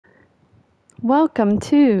Welcome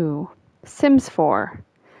to Sims 4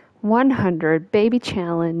 100 Baby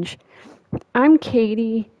Challenge. I'm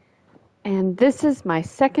Katie, and this is my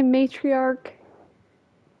second matriarch,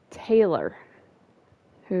 Taylor,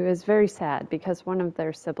 who is very sad because one of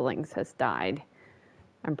their siblings has died.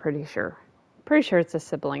 I'm pretty sure. Pretty sure it's a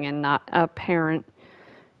sibling and not a parent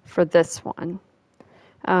for this one.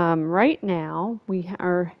 Right now, we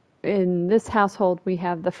are in this household. We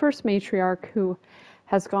have the first matriarch who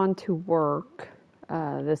has gone to work.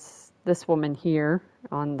 This woman here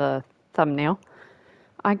on the thumbnail.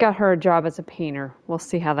 I got her a job as a painter. We'll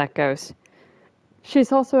see how that goes.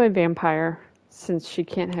 She's also a vampire. Since she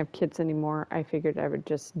can't have kids anymore, I figured I would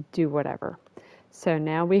just do whatever. So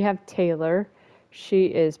now we have Taylor. She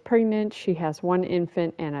is pregnant. She has one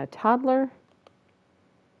infant and a toddler.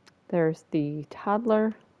 There's the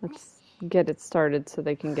toddler. Let's get it started so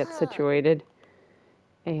they can get situated.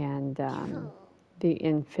 And the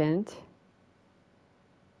infant.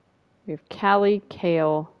 We have Callie,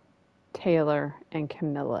 Kale, Taylor, and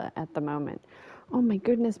Camilla at the moment. Oh my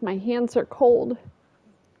goodness, my hands are cold.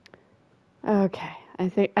 Okay, I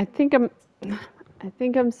think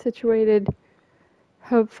I'm situated.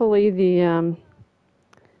 Hopefully the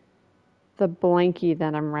blankie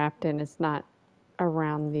that I'm wrapped in is not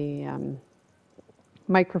around the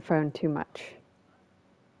microphone too much.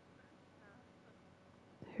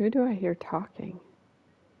 Who do I hear talking?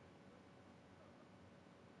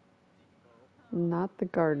 Not the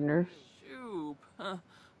gardener. Shoop.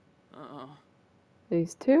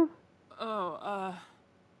 These two? Alpha.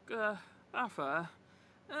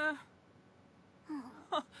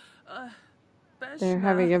 They're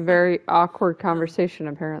having a very awkward conversation,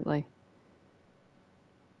 apparently.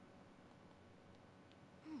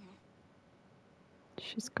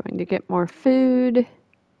 She's going to get more food.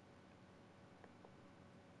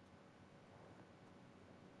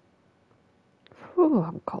 Ooh,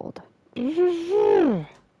 I'm cold. That's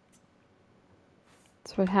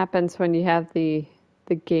what happens when you have the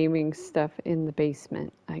gaming stuff in the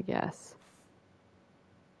basement, I guess.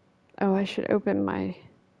 Oh, I should open my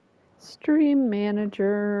stream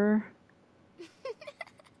manager.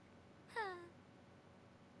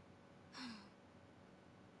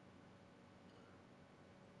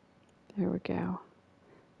 There we go.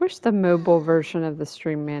 Wish the mobile version of the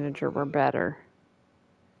stream manager were better.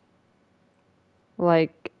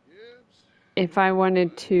 Like, if I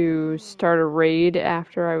wanted to start a raid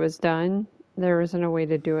after I was done, there isn't a way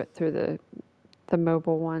to do it through the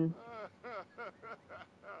mobile one.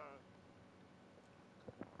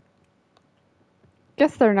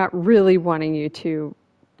 Guess they're not really wanting you to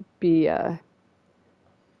be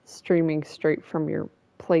streaming straight from your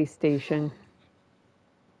PlayStation.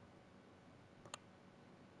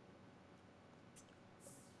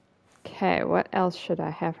 Okay, what else should I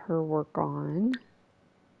have her work on?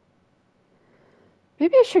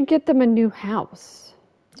 Maybe I should get them a new house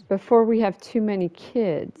before we have too many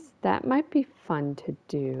kids. That might be fun to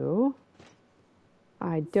do.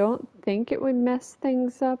 I don't think it would mess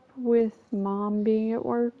things up with mom being at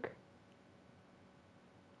work.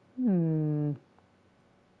 Where's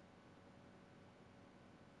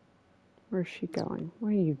she going? What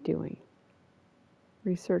are you doing?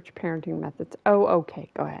 Research parenting methods. Oh, okay,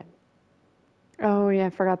 go ahead. Oh, yeah, I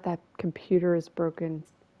forgot that computer is broken.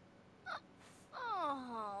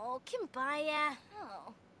 Oh, Kimbaya.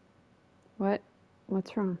 Oh.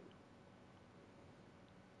 What's wrong?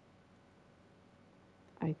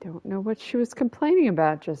 I don't know what she was complaining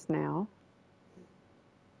about just now.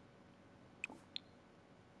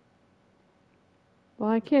 Well,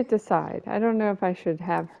 I can't decide. I don't know if I should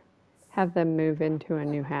have them move into a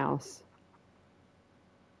new house.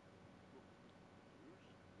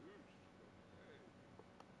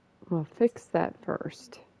 We'll fix that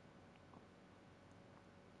first.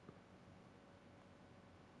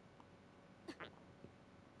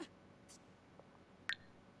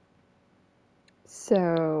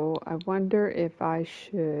 So I wonder if I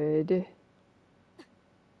should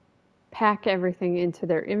pack everything into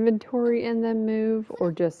their inventory and then move,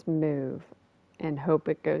 or just move and hope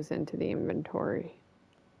it goes into the inventory.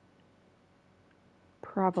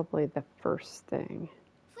 Probably the first thing.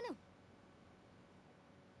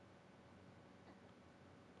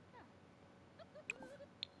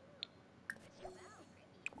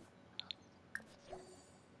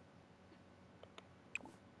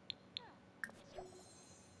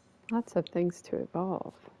 Lots of things to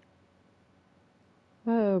evolve.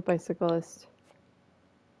 Oh, bicyclist.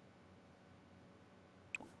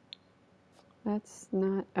 That's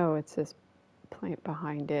not, oh, it's this plant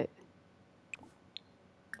behind it.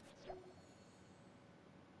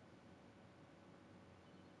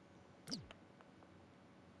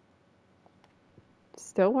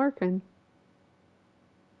 Still working.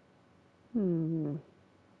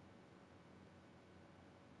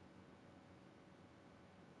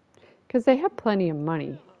 Because they have plenty of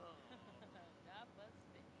money.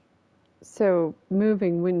 So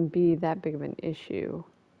moving wouldn't be that big of an issue.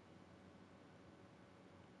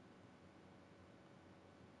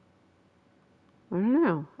 I don't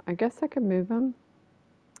know. I guess I could move them.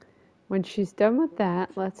 When she's done with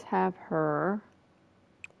that, let's have her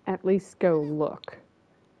at least go look.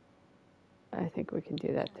 I think we can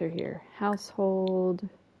do that through here. Household.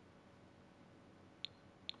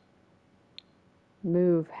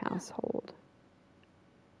 Move household.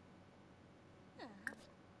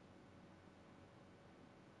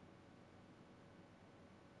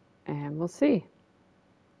 And we'll see.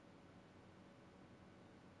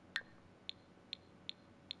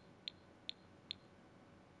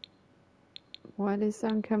 What is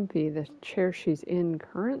uncomfy? The chair she's in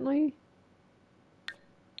currently?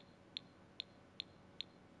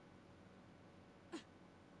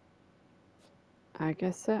 I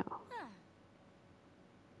guess so.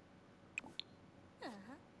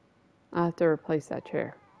 I'll have to replace that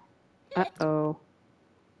chair. Uh-oh.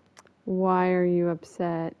 Why are you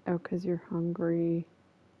upset? Oh, because you're hungry.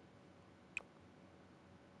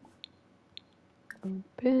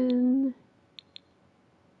 Open.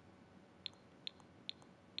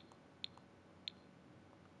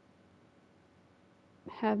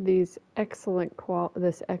 Have these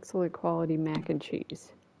this excellent quality mac and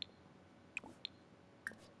cheese.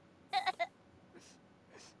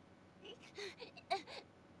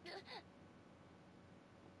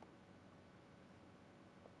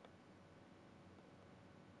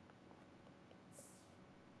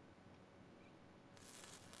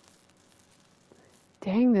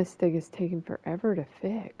 Dang, this thing is taking forever to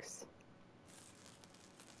fix.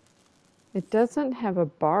 It doesn't have a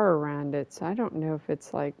bar around it, so I don't know if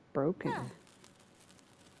it's like broken.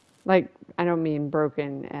 Like, I don't mean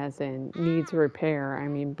broken as in needs repair. I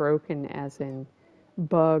mean broken as in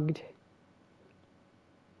bugged.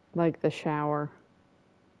 Like the shower.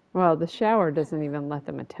 Well, the shower doesn't even let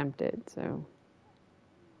them attempt it, so.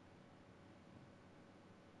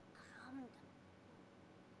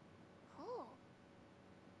 Oh.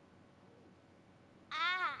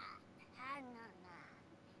 Ah.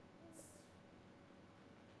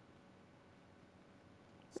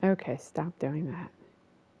 Okay, stop doing that.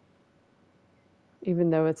 Even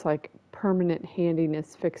though it's like permanent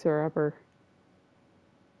handiness fixer-upper.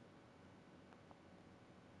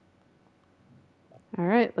 All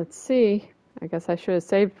right, let's see. I guess I should have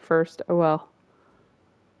saved first. Oh well.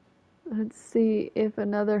 Let's see if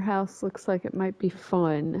another house looks like it might be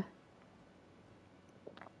fun.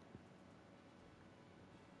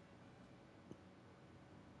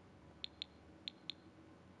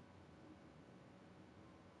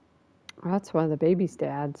 Oh, that's one of the baby's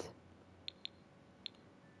dads.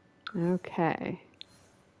 Okay.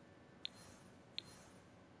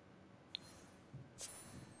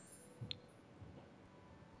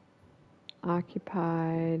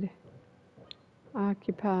 Occupied.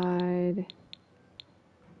 Occupied.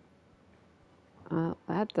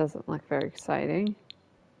 That doesn't look very exciting.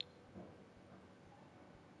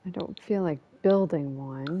 I don't feel like building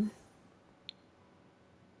one.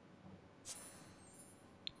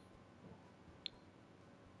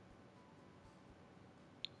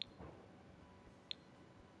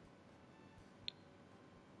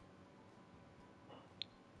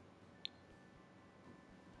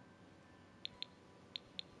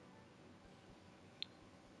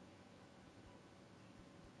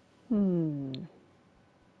 Hmm.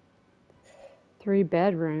 3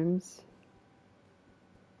 bedrooms.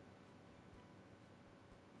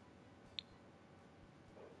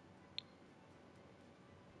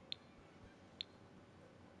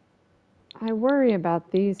 I worry about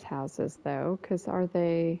these houses though, because are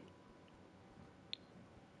they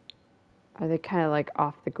kind of like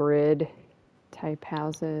off the grid type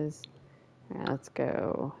houses? All right, let's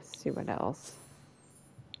go see what else.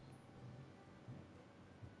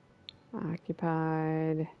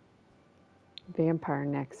 Occupied. Vampire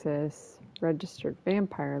Nexus. Registered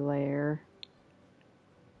Vampire Lair.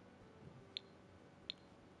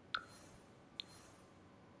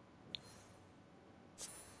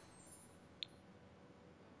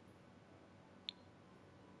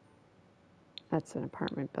 That's an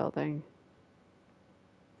apartment building.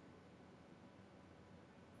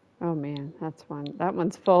 Oh man, that's one. That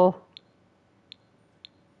one's full.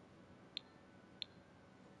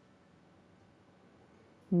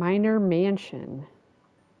 Minor mansion.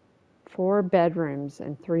 4 bedrooms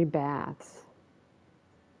and 3 baths.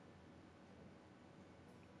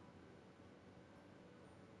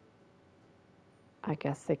 I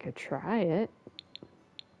guess they could try it.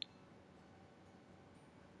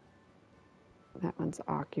 That one's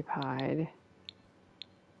occupied.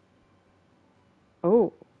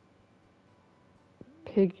 Oh,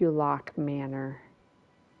 Pigulok Manor.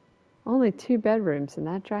 Only 2 bedrooms in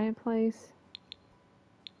that giant place?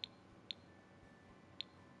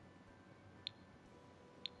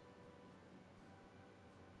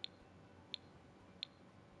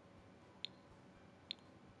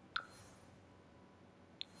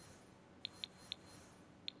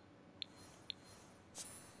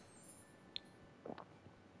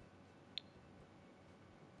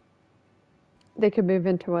 They could move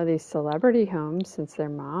into one of these celebrity homes since their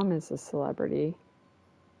mom is a celebrity.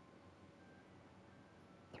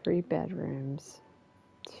 3 bedrooms,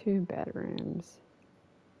 2 bedrooms,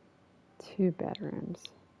 2 bedrooms.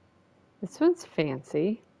 This one's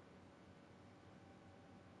fancy.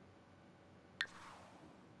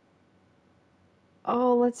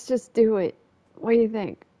 Oh, let's just do it. What do you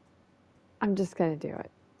think? I'm just gonna do it.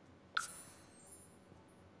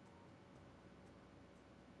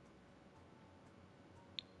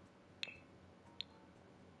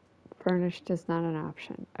 Furnished is not an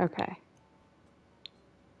option. Okay.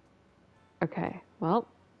 Okay, well.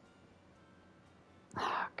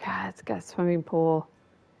 Oh, God, it's got a swimming pool.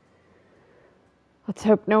 Let's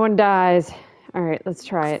hope no one dies. All right, let's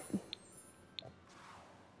try it.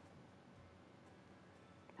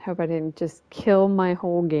 Hope I didn't just kill my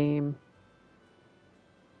whole game.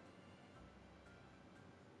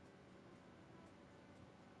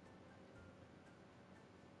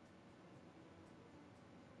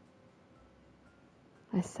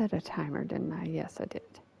 I set a timer, didn't I? Yes, I did.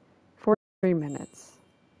 43 minutes.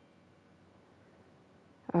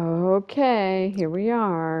 Okay, here we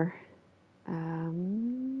are.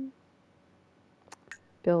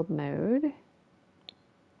 Build mode.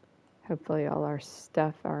 Hopefully all our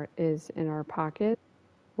stuff is in our pocket.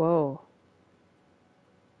 Whoa.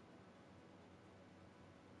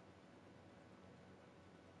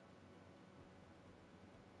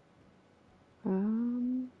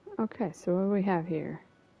 Okay, so what do we have here?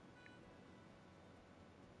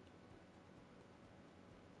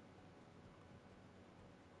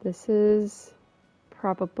 This is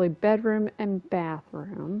probably bedroom and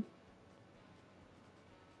bathroom.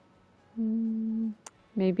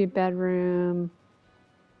 Maybe bedroom,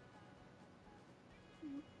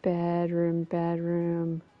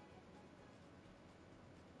 bedroom.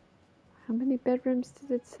 How many bedrooms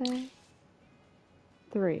did it say?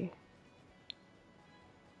 3.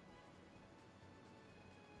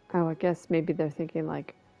 Oh, I guess maybe they're thinking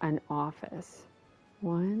like an office.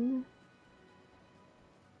 1,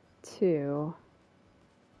 2,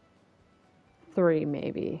 3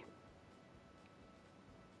 maybe.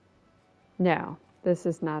 No, this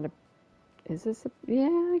is not a, is this a, yeah,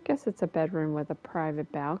 I guess it's a bedroom with a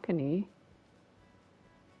private balcony.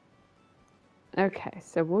 Okay,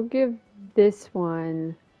 so we'll give this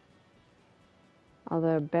one,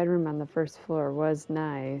 although bedroom on the first floor was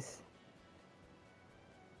nice.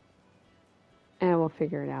 And we'll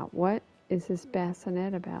figure it out. What is this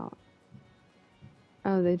bassinet about?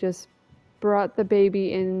 Oh, they just brought the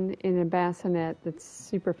baby in a bassinet that's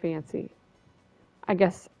super fancy. I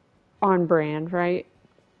guess on brand, right?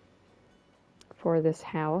 For this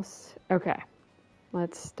house. Okay,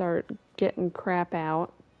 let's start getting crap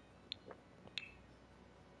out.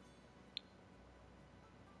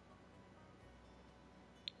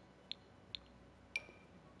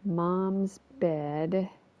 Mom's bed.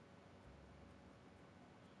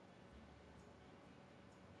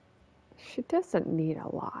 She doesn't need a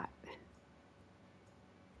lot.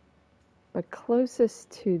 But closest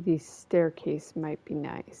to the staircase might be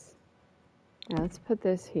nice. Now let's put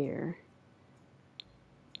this here.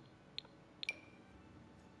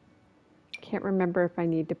 Can't remember if I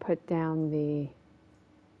need to put down the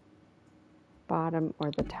bottom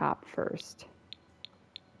or the top first.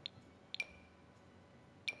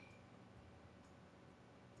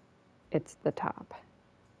 It's the top.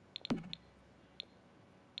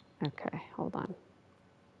 Okay, hold on.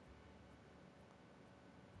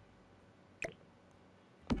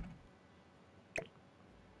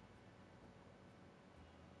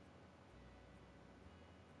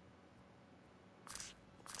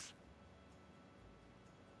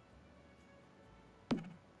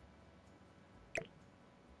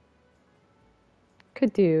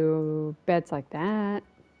 Could do beds like that.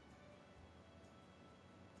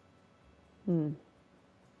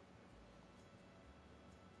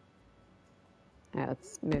 Now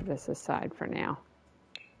let's move this aside for now.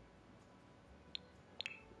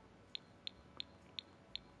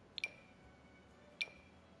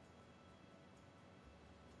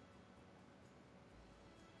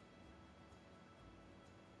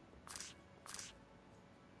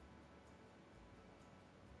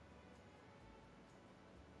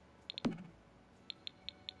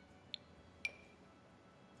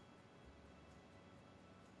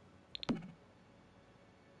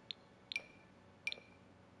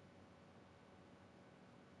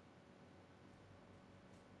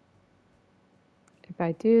 if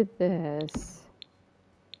I do this,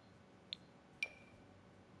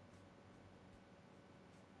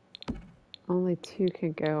 only 2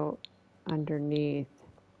 can go underneath.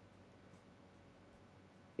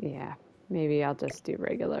 Yeah, maybe I'll just do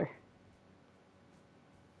regular.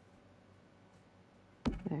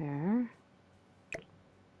 There.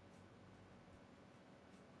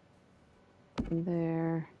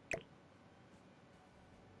 There.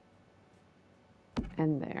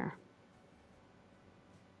 And there.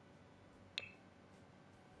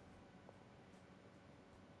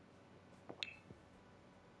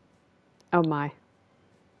 Oh my.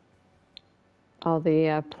 All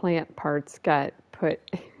the plant parts got put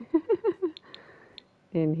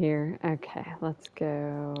in here. Okay, let's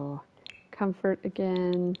go comfort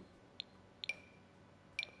again.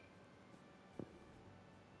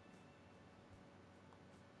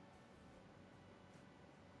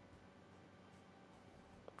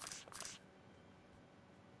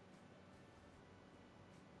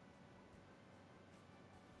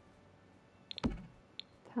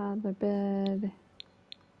 Toddler bed.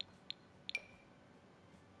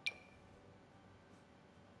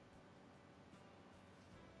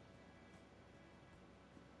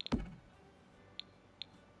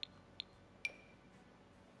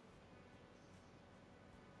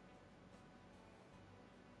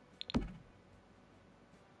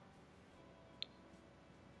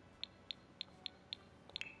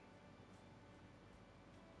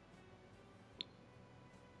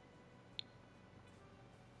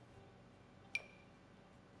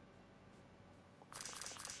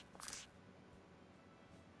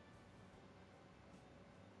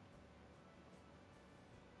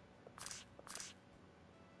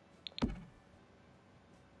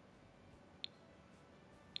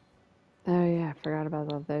 Oh yeah, I forgot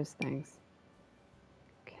about all those things.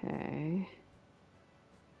 Okay.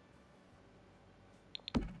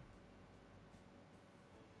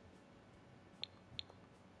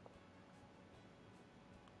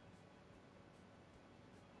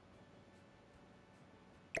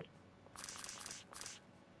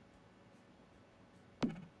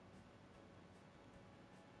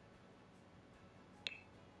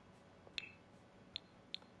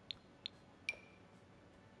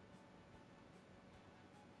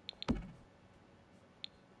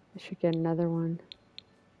 I should get another one.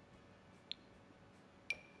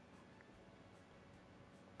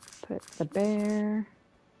 Put the bear.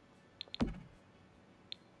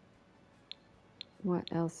 What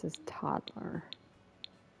else is toddler?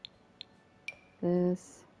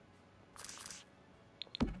 This.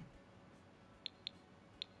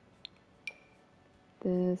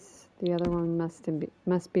 This. The other one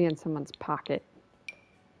must be in someone's pocket.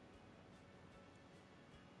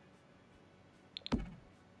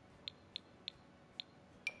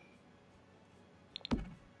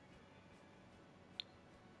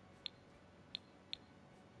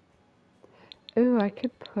 Ooh, I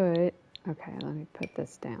could put. Okay, let me put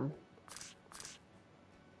this down.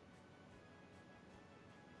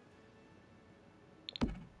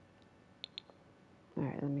 All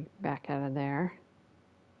right, let me back out of there.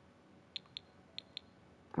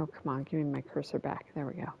 Oh, come on, give me my cursor back. There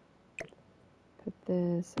we go. Put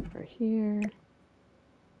this over here.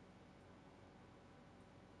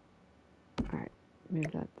 All right, move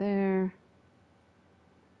that there.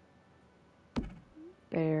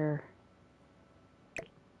 Bear.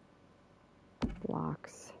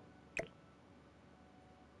 Blocks.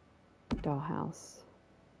 Dollhouse.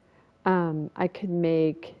 I could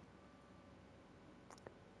make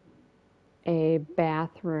a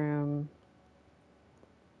bathroom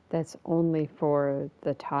that's only for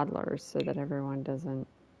the toddlers so that everyone doesn't.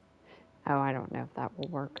 Oh, I don't know if that will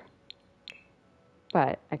work.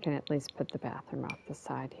 But I can at least put the bathroom off the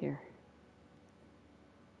side here.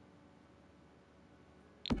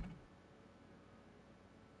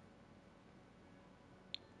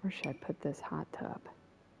 Where should I put this hot tub?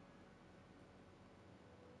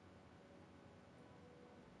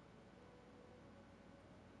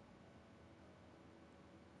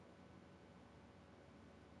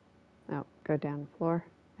 Oh, go down the floor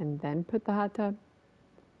and then put the hot tub.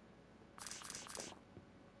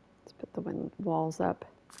 Let's put the walls up.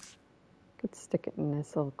 Could stick it in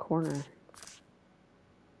this little corner.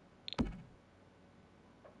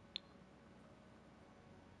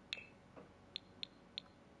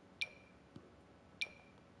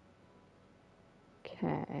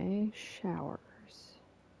 Okay, showers.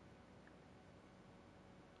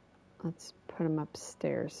 Let's put them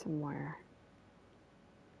upstairs somewhere.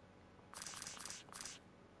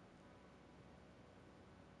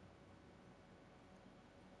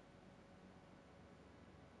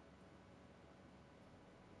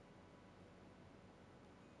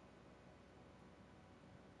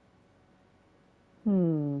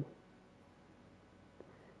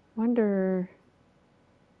 Wonder.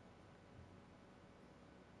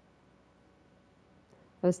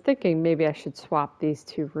 I was thinking maybe I should swap these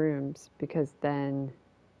two rooms because then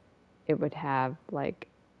it would have like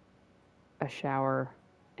a shower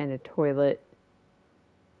and a toilet.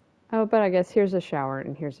 Oh, but I guess here's a shower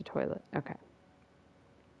and here's a toilet. Okay.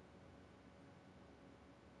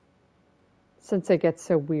 Since it gets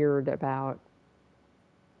so weird about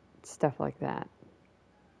stuff like that.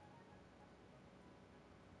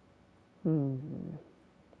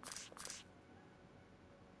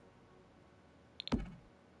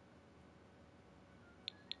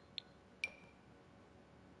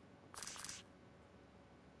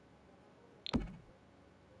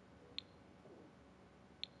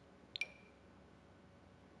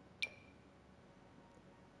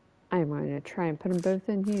 I'm going to try and put them both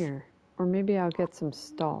in here. Or maybe I'll get some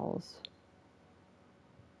stalls.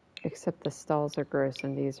 Except the stalls are gross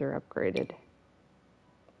and these are upgraded.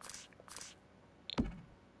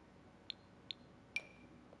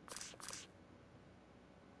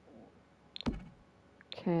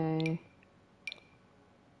 Okay.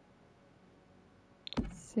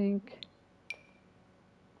 Sink.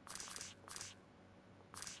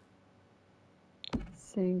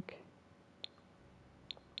 Sink.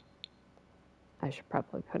 I should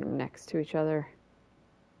probably put them next to each other.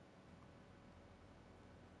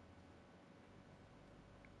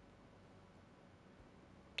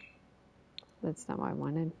 That's not what I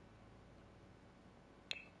wanted.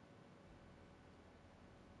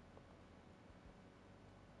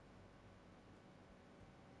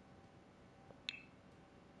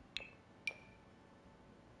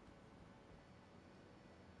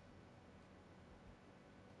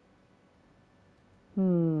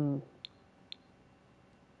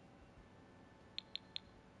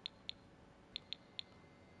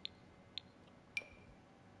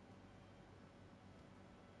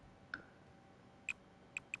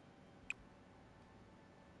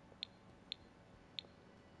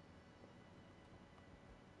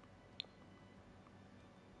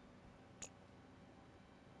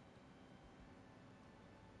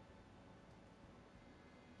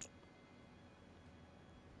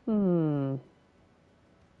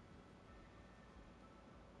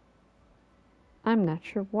 I'm not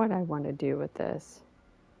sure what I want to do with this.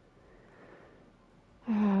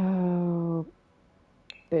 Oh,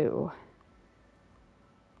 boo.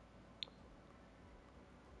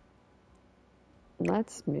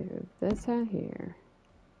 Let's move this out here.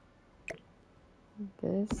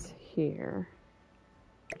 This here.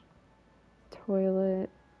 Toilet.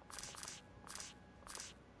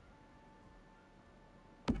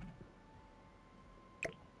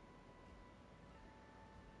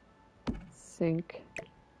 Sink.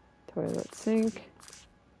 Toilet, sink.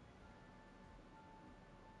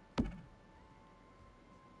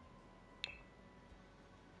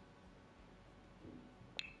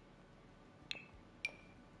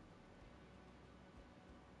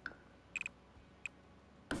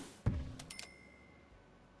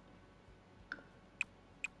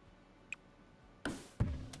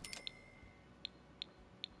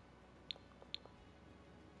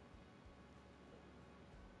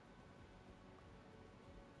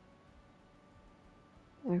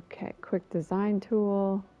 Okay, quick design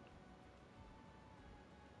tool.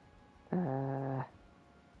 That,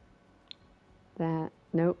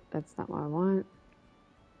 nope, that's not what I want.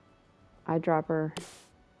 Eyedropper.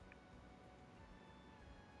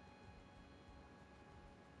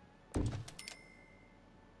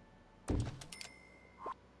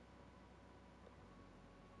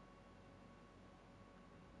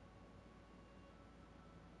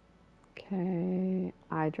 Okay,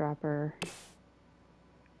 eyedropper.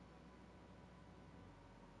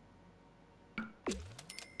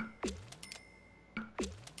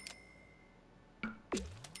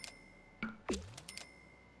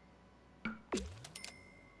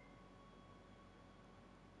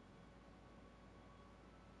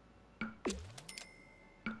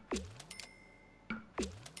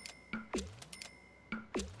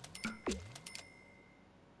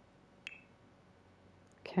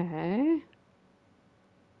 Okay.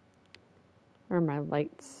 Where are my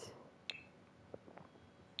lights?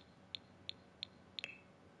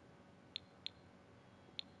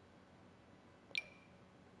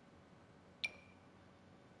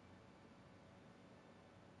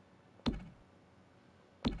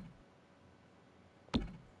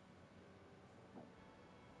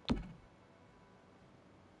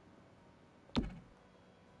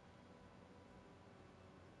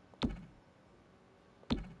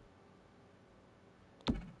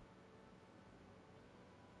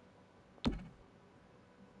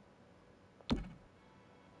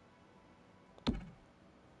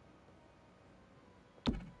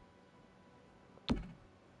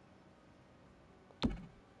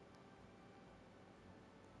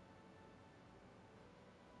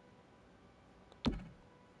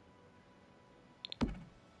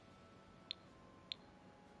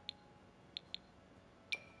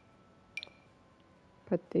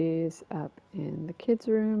 Put these up in the kids'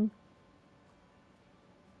 room.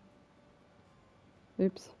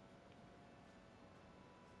 Oops.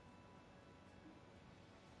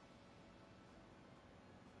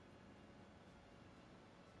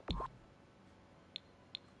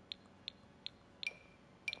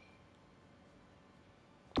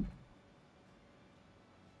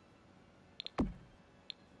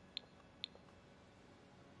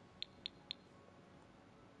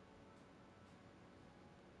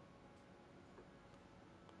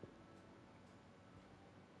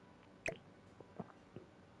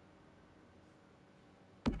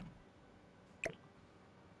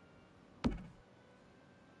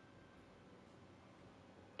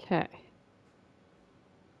 Okay.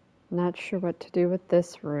 Not sure what to do with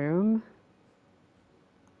this room.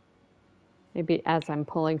 Maybe as I'm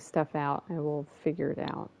pulling stuff out, I will figure it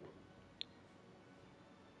out.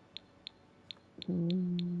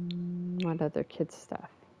 What other kids stuff?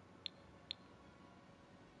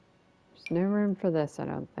 There's no room for this, I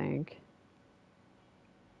don't think.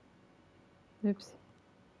 Oops.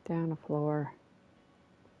 Down a floor.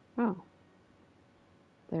 Oh.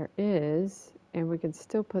 There is, and we can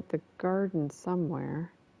still put the garden somewhere.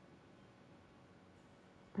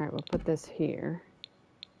 All right, we'll put this here.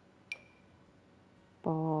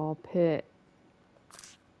 Ball pit.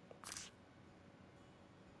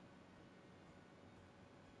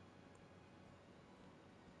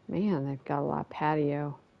 Man, they've got a lot of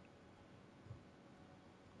patio.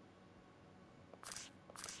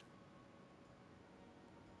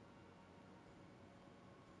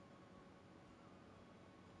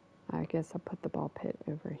 I guess I'll put the ball pit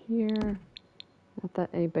over here. Not that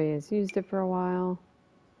anybody has used it for a while.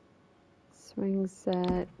 Swing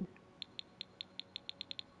set.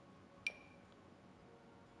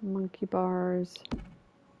 Monkey bars.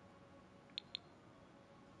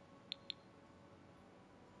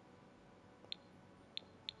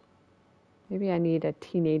 Maybe I need a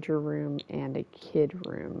teenager room and a kid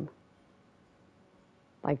room.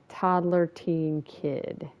 Like toddler, teen,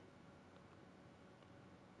 kid.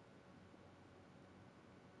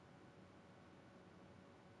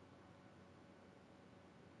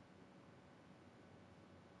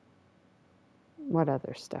 What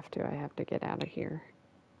other stuff do I have to get out of here?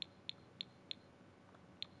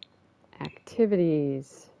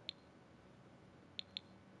 Activities.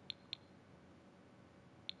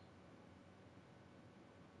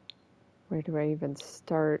 Where do I even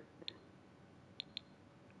start?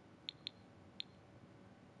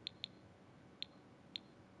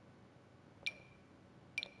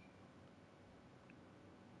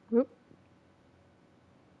 Whoop.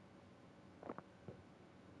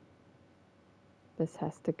 This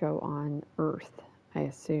has to go on Earth, I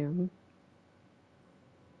assume.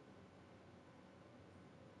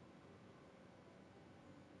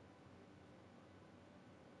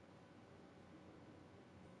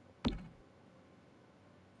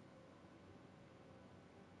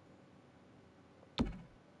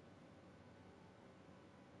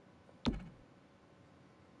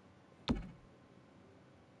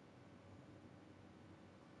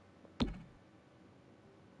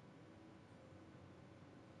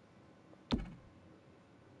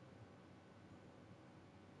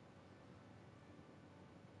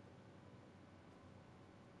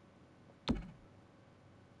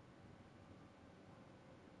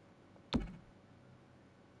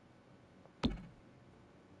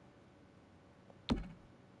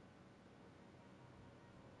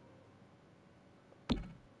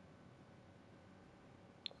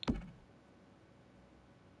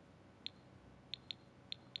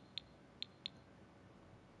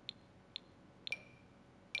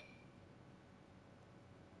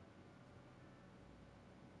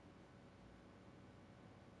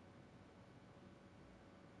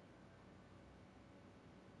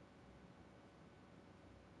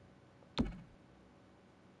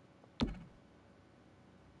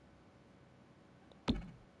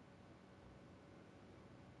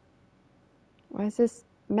 Why does this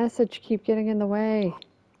message keep getting in the way?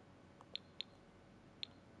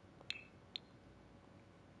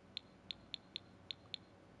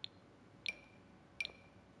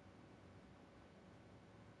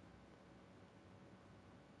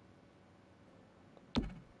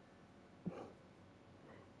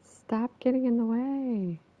 Stop getting in the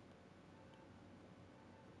way.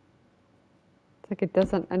 It's like it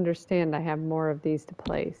doesn't understand I have more of these to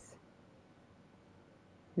place.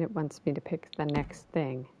 And it wants me to pick the next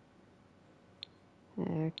thing.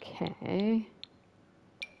 Okay.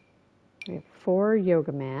 We have 4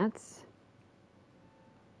 yoga mats.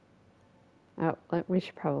 Oh, we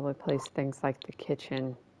should probably place things like the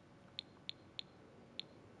kitchen.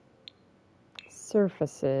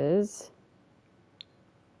 surfaces.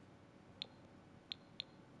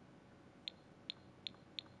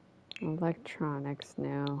 Electronics,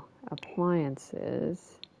 no.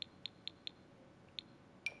 Appliances.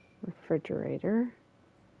 Refrigerator.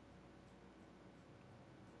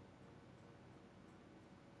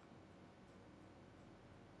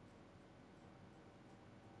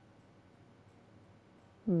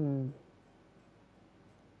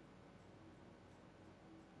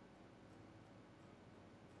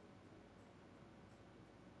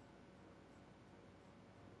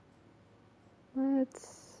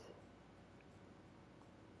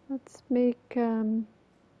 Let's make, I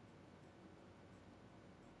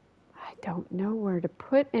don't know where to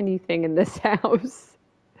put anything in this house.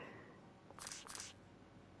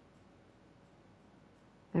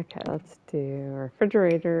 Okay, let's do a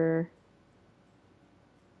refrigerator.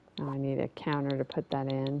 Oh, I need a counter to put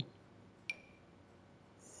that in.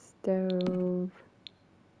 Stove.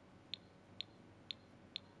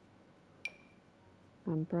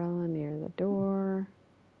 Umbrella near the door.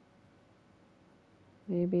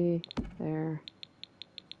 Maybe there.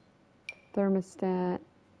 Thermostat.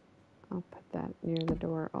 I'll put that near the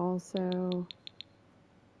door also.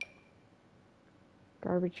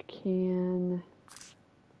 Garbage can.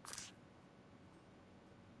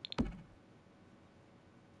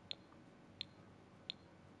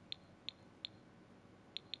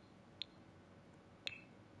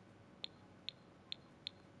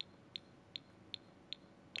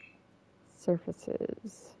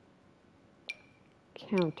 Surfaces.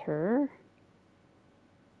 Counter.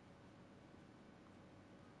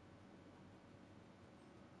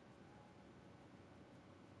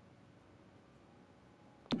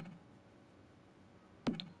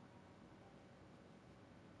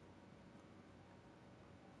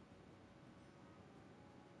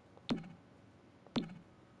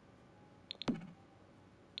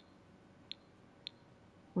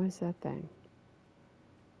 What is that thing?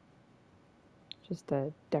 Just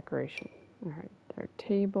a decoration. All right, their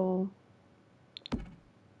table.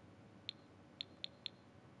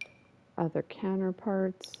 Other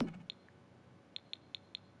counterparts.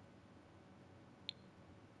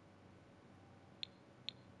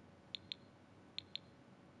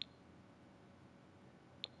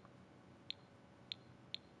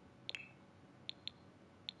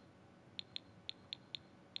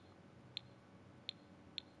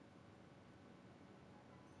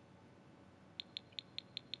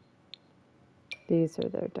 These are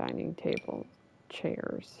their dining table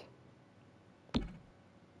chairs.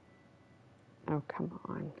 Oh, come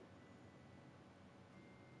on.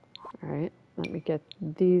 All right, let me get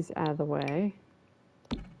these out of the way.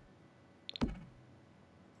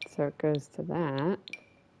 So it goes to that.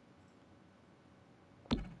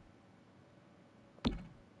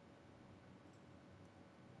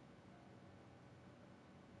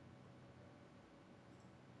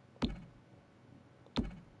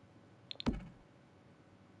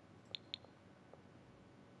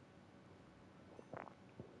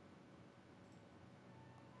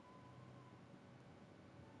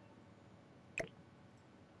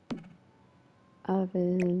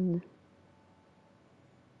 Oven.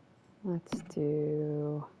 Let's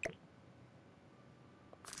do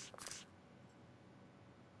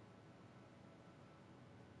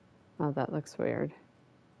oh, that looks weird.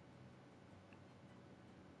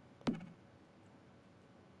 Why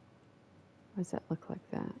does that look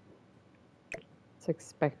like that? It's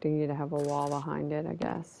expecting you to have a wall behind it, I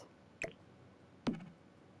guess.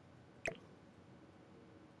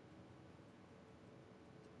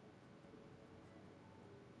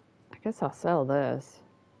 I guess I'll sell this.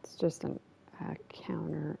 It's just a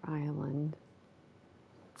counter island.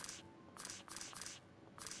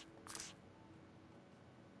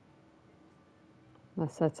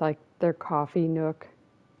 Unless that's like their coffee nook.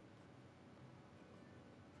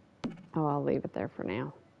 Oh, I'll leave it there for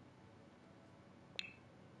now.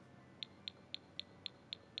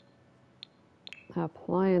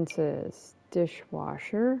 Appliances,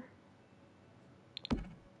 dishwasher,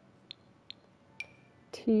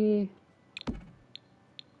 tea,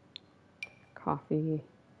 coffee,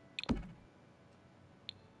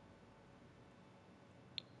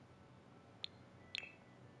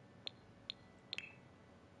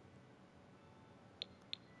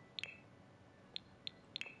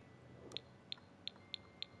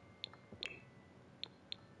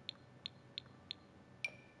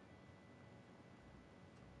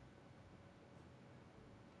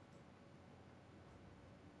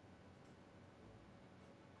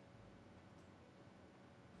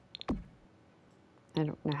 I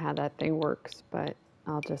don't know how that thing works, but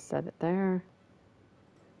I'll just set it there.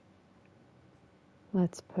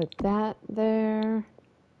 Let's put that there.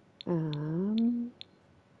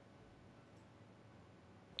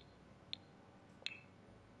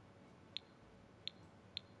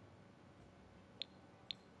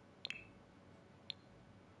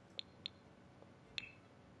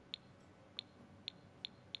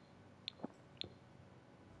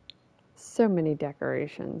 So many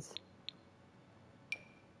decorations.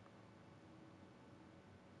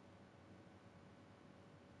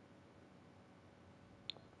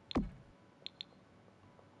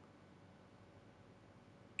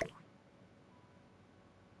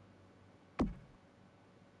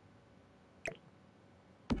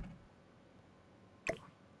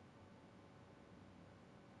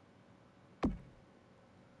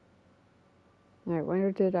 All right,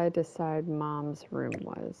 where did I decide Mom's room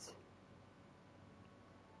was?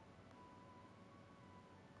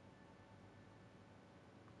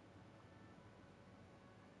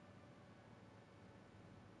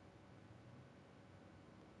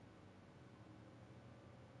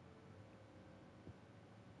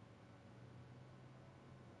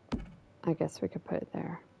 I guess we could put it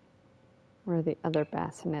there. Where are the other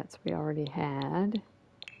bassinets we already had?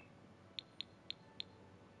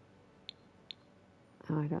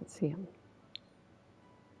 Oh, I don't see them.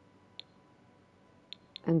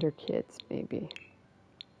 Under kids, maybe.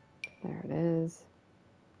 There it is.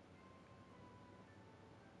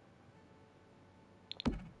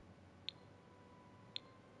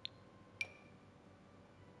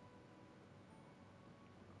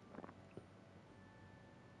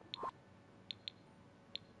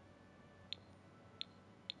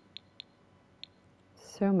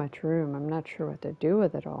 So much room. I'm not sure what to do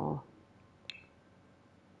with it all.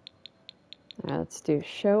 All right, let's do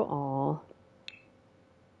show all.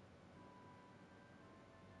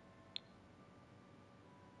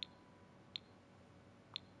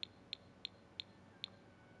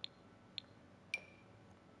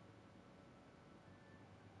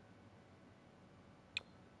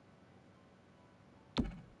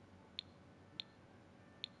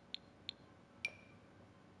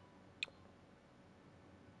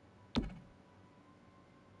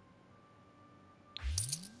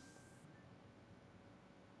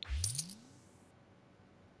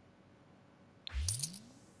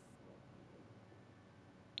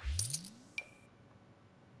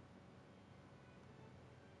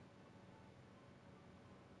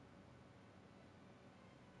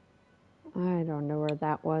 I don't know where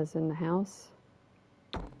that was in the house.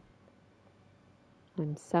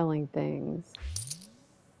 I'm selling things.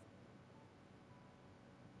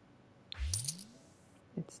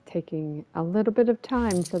 It's taking a little bit of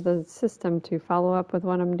time for the system to follow up with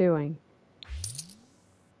what I'm doing.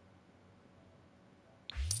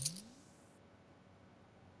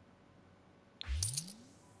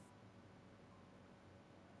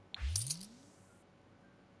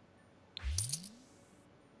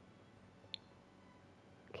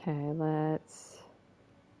 Okay, let's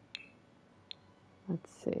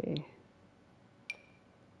see.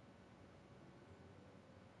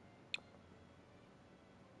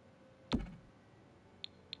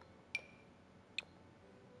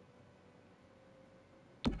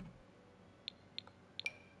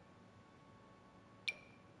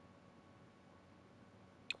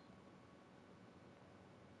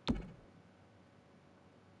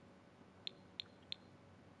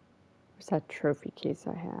 Where's that trophy case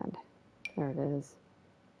I had? There it is.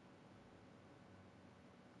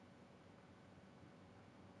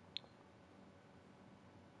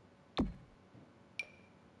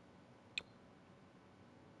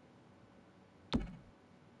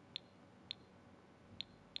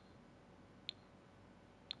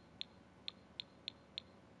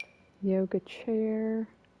 Yoga chair.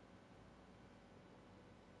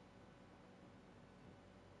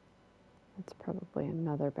 That's probably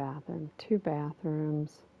another bathroom. 2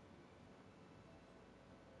 bathrooms.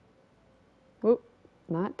 Whoop,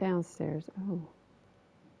 not downstairs. Oh,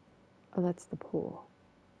 that's the pool.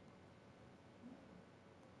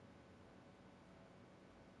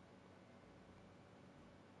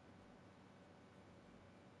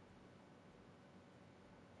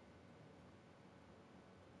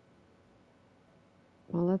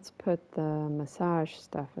 Well, let's put the massage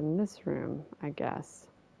stuff in this room, I guess.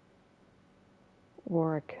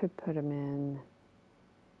 Or I could put them in.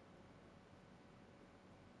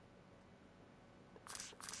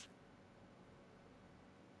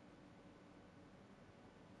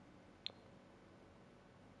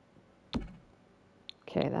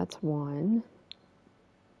 Okay, that's one.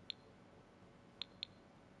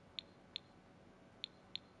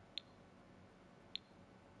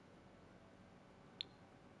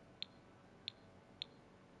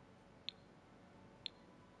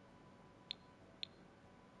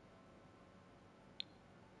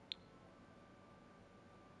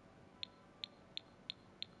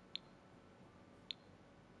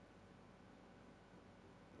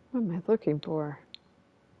 What am I looking for?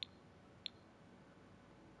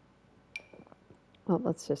 Well,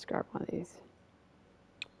 let's just grab one of these.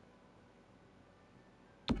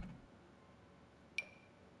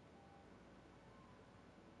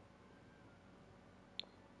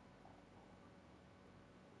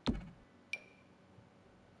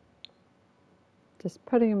 Just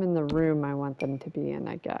putting them in the room I want them to be in,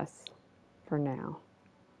 I guess, for now.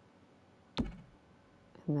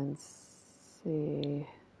 And then see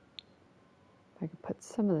if I can put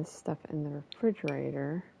some of this stuff in the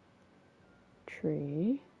refrigerator.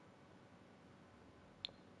 Tree.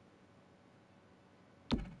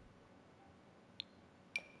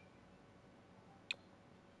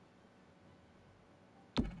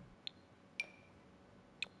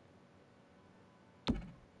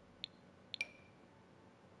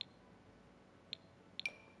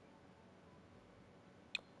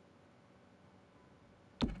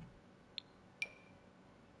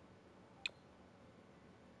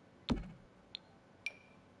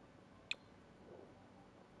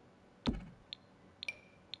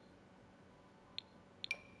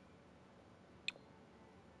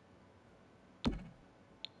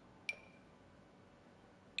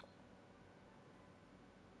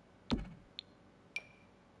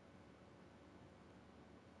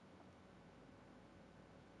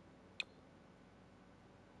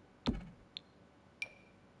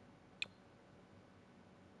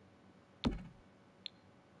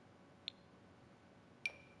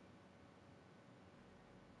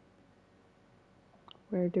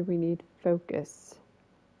 Where do we need focus?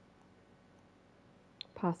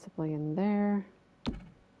 Possibly in there.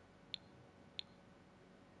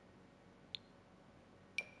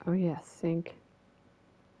 Oh yes, sink.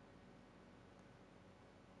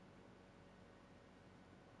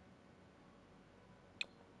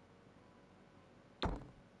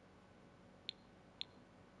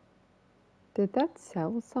 Did that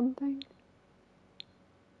sell something?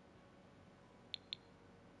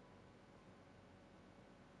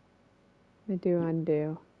 Let me do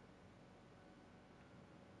undo.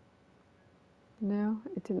 No,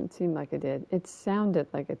 it didn't seem like it did. It sounded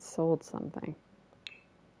like it sold something.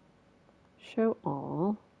 Show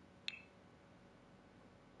all.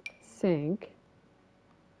 Sync.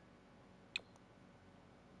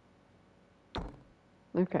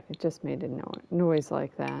 Okay, it just made a noise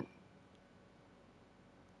like that.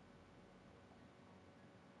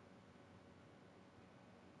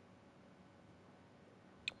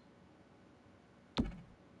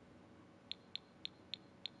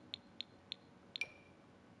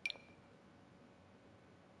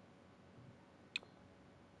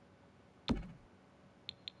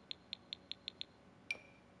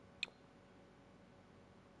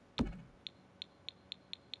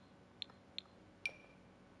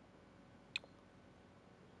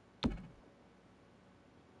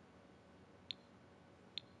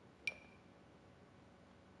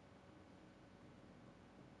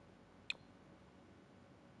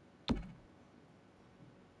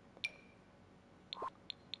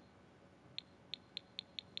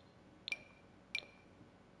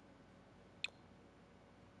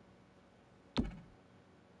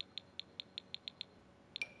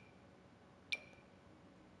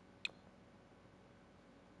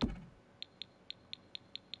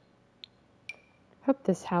 Hope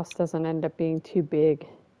this house doesn't end up being too big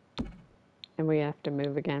and we have to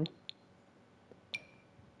move again.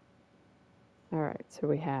 All right, so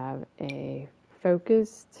we have a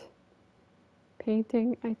focused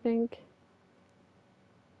painting, I think.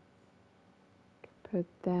 Put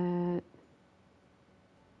that,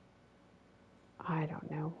 I don't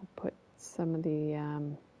know, we'll put some of the,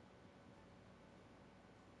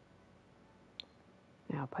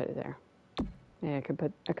 I'll put it there. Yeah, I could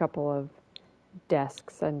put a couple of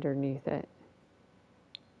desks underneath it.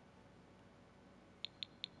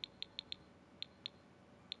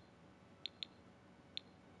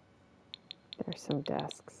 There's some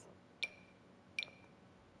desks.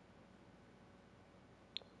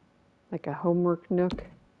 Like a homework nook.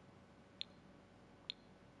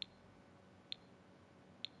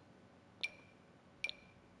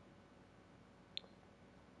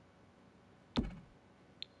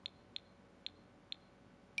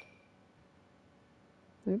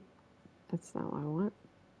 Oop, that's not what I want.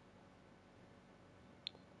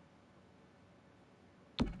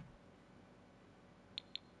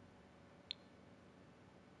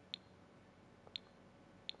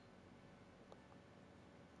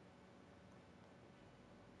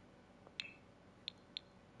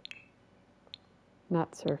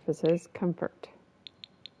 Not surfaces, comfort.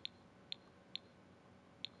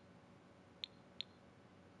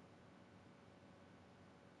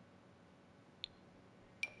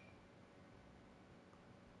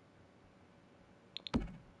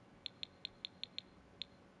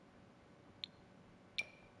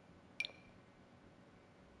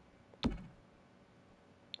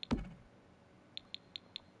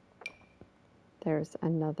 There's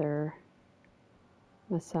another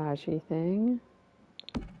massagey thing.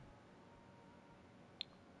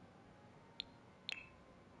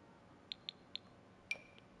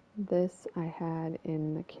 This I had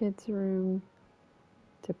in the kids' room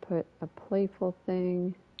to put a playful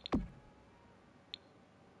thing,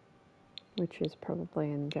 which is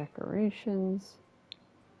probably in decorations.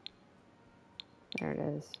 There it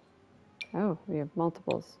is. Oh, we have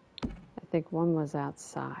multiples. I think one was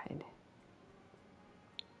outside.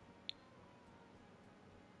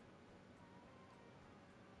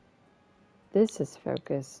 This is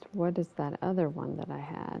focused. What is that other one that I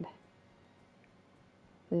had?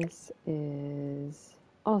 This is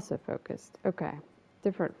also focused. Okay,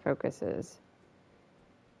 different focuses.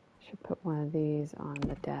 Should put one of these on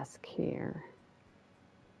the desk here.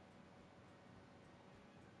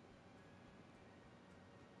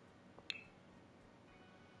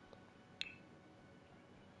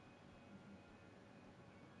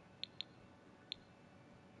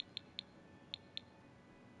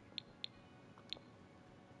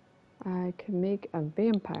 I could make a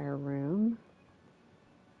vampire room.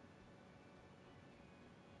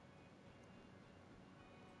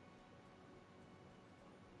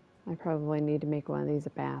 I probably need to make one of these a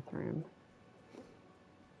bathroom.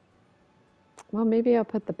 Well, maybe I'll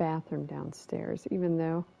put the bathroom downstairs, even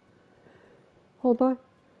though... Hold on.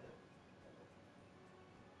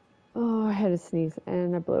 Oh, I had a sneeze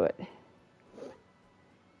and I blew it.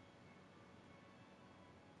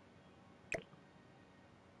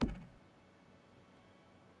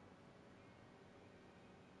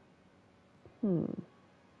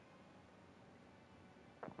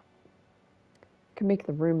 Can make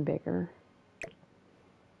the room bigger.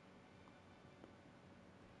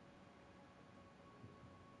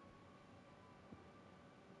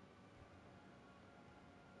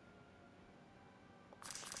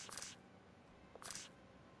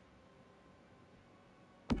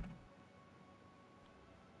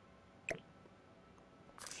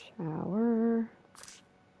 Shower.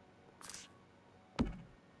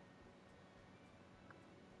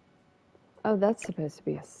 Oh, that's supposed to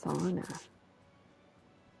be a sauna.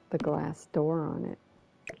 The glass door on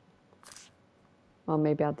it. Well,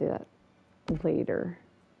 maybe I'll do that later.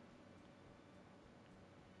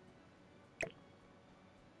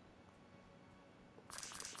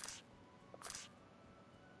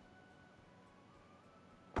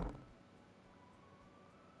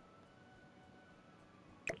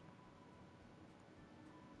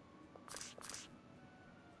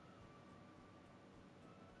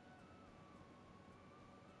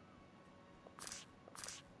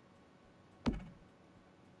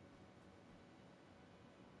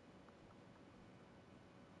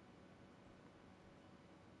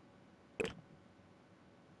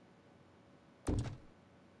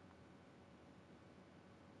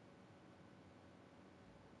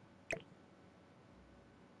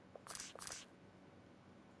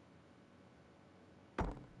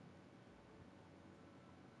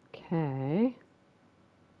 Okay.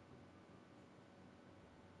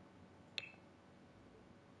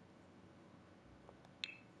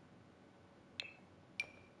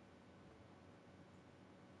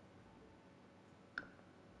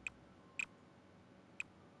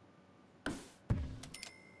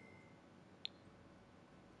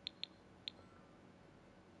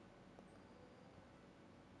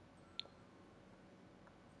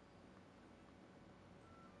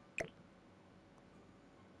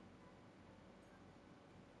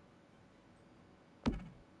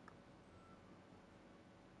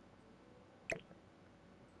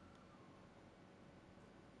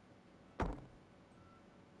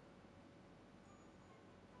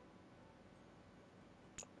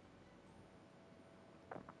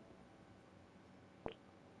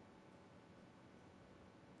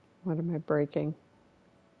 What am I breaking?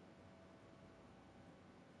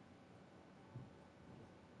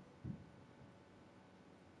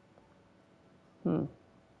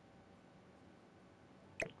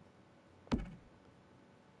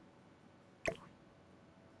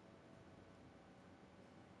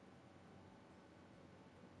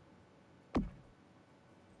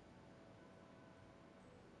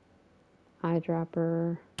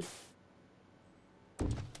 Eyedropper.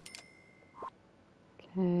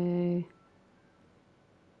 Okay.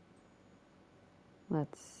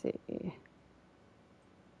 Let's see.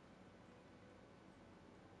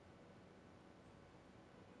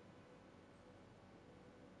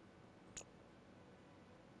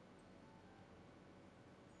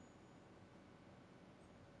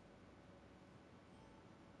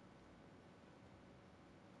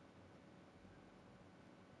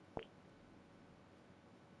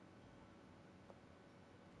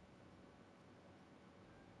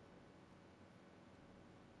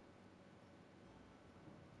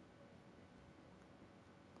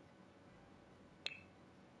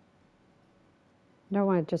 I don't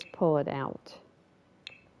want to just pull it out.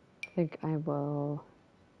 I think I will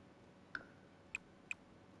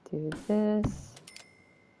do this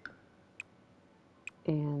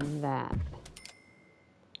and that.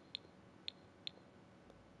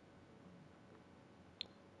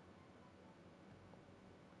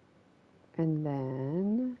 And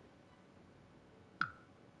then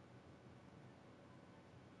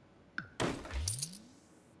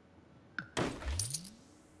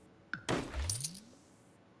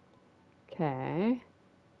okay.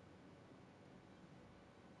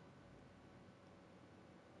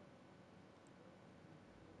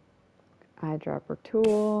 Eyedropper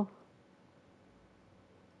tool.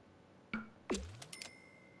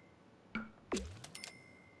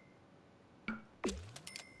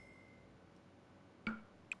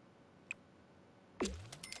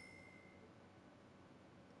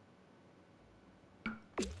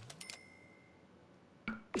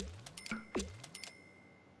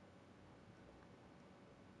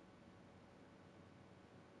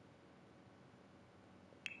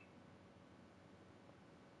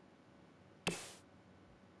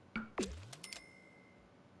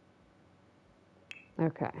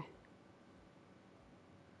 Okay.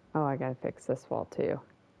 Oh, I gotta fix this wall too.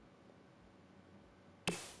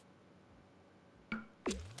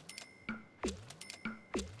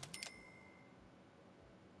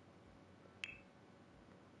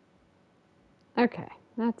 Okay,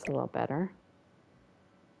 that's a little better.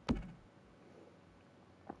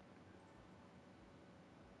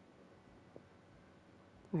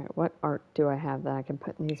 All right, what art do I have that I can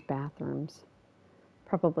put in these bathrooms?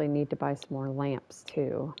 Probably need to buy some more lamps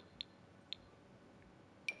too.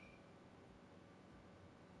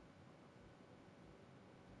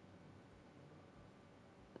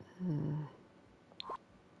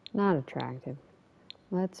 Not attractive.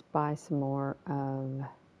 Let's buy some more of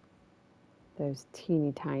those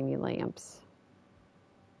teeny tiny lamps.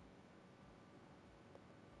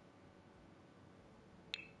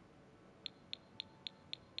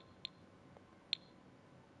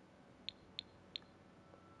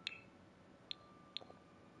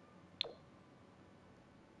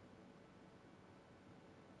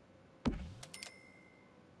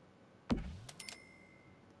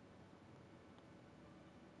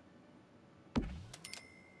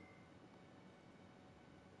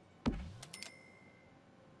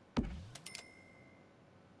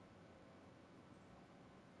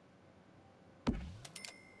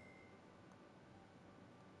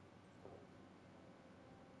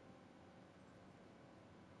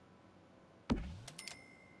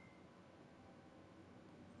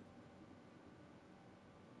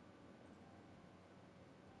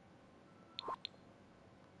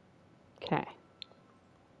 Okay.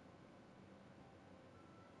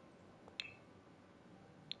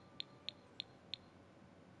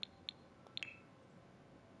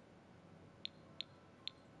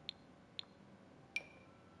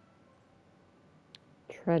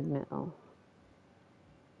 Treadmill.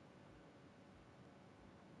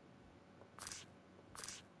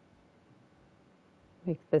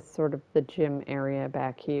 Make this sort of the gym area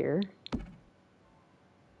back here.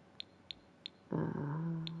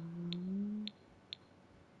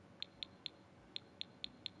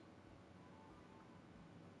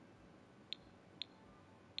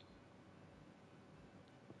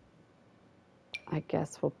 I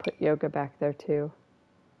guess we'll put yoga back there too.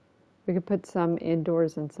 We could put some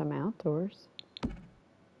indoors and some outdoors.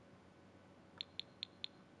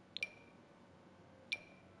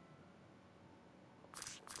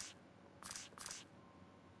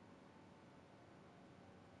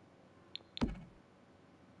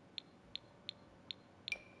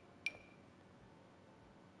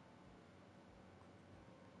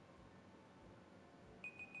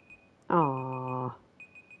 Aww.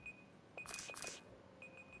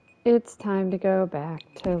 It's time to go back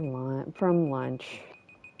to from lunch.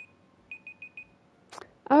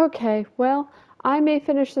 Okay, well, I may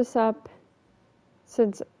finish this up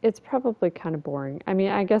since it's probably kind of boring. I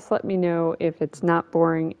mean, I guess let me know if it's not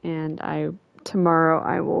boring and tomorrow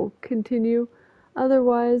I will continue.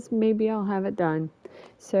 Otherwise, maybe I'll have it done.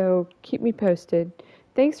 So keep me posted.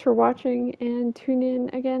 Thanks for watching and tune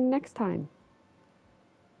in again next time.